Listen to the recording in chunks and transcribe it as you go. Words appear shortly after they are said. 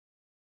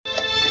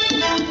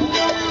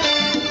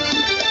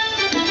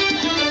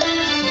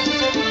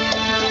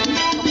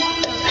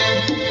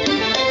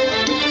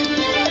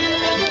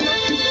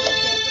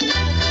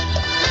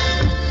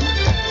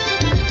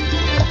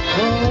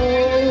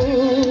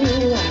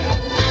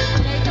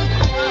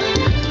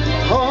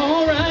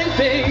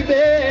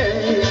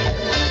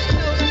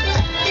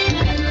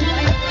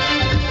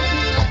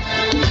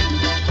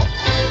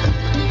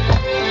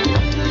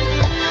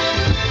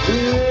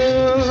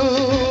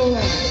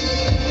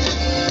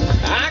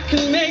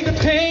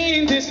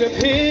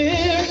disappear,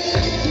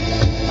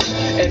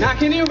 and I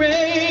can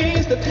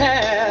erase the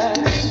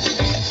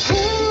past.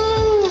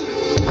 Ooh,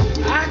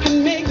 I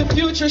can make the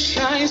future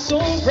shine so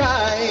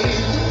bright,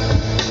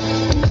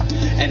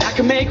 and I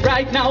can make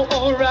right now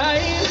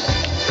alright.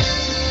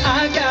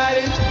 I got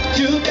it,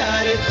 you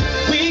got it,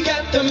 we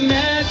got the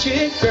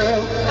magic,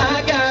 girl.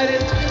 I got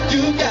it,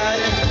 you got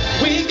it,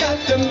 we got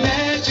the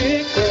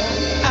magic, girl.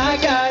 I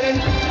got it,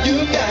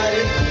 you got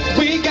it,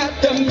 we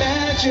got the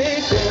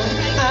magic, girl.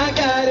 I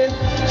got it,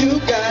 you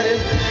got it,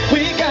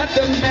 we got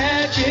the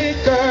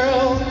magic,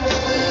 girl.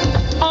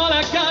 All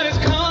I got is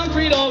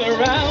concrete all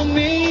around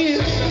me.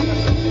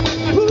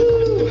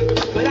 Woo,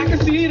 but I can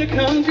see the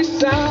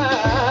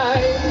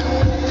countryside.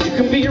 You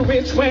can be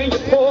rich when you're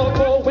poor,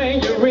 poor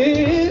when you're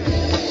rich.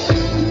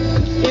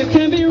 It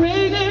can be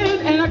raining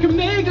and I can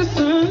make the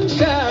sun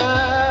shine.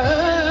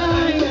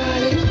 I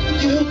got it,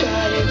 you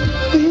got it,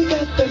 we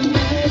got the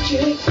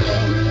magic,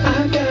 girl.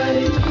 I got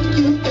it,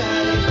 you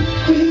got it,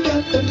 we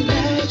got the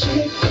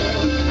magic, girl.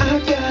 I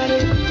got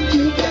it,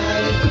 you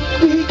got it,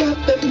 we got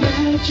the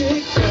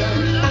magic,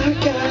 girl. I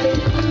got it,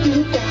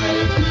 you got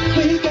it,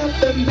 we got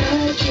the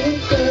magic,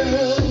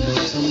 girl.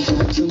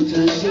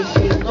 Sometimes you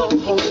feel no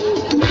hope,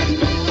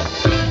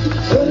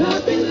 but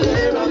I've been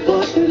there, I've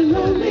walked the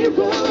lonely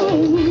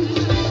road.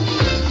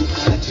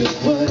 I took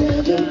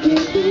whatever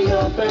gift he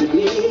offered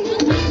me,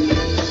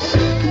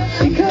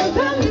 because I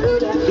knew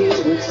that he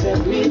would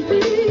set me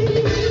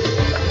free.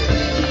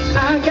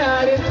 I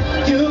got it,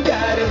 you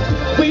got it,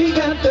 we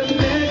got the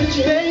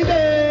magic,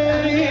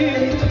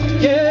 baby.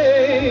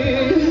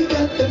 Yeah, we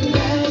got the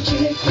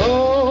magic.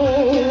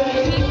 Oh,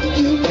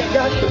 you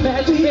got the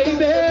magic, baby.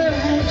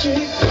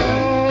 Magic.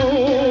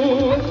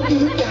 Oh,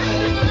 you got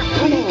it,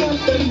 we got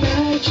the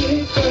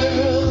magic,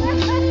 girl.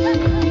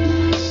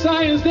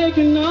 Science, they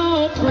can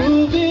all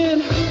prove it,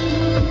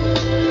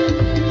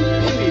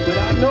 baby, but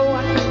I know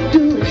I can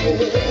do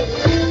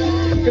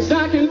it. 'Cause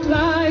I can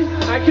fly,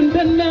 I can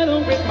bend metal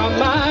with my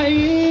mind.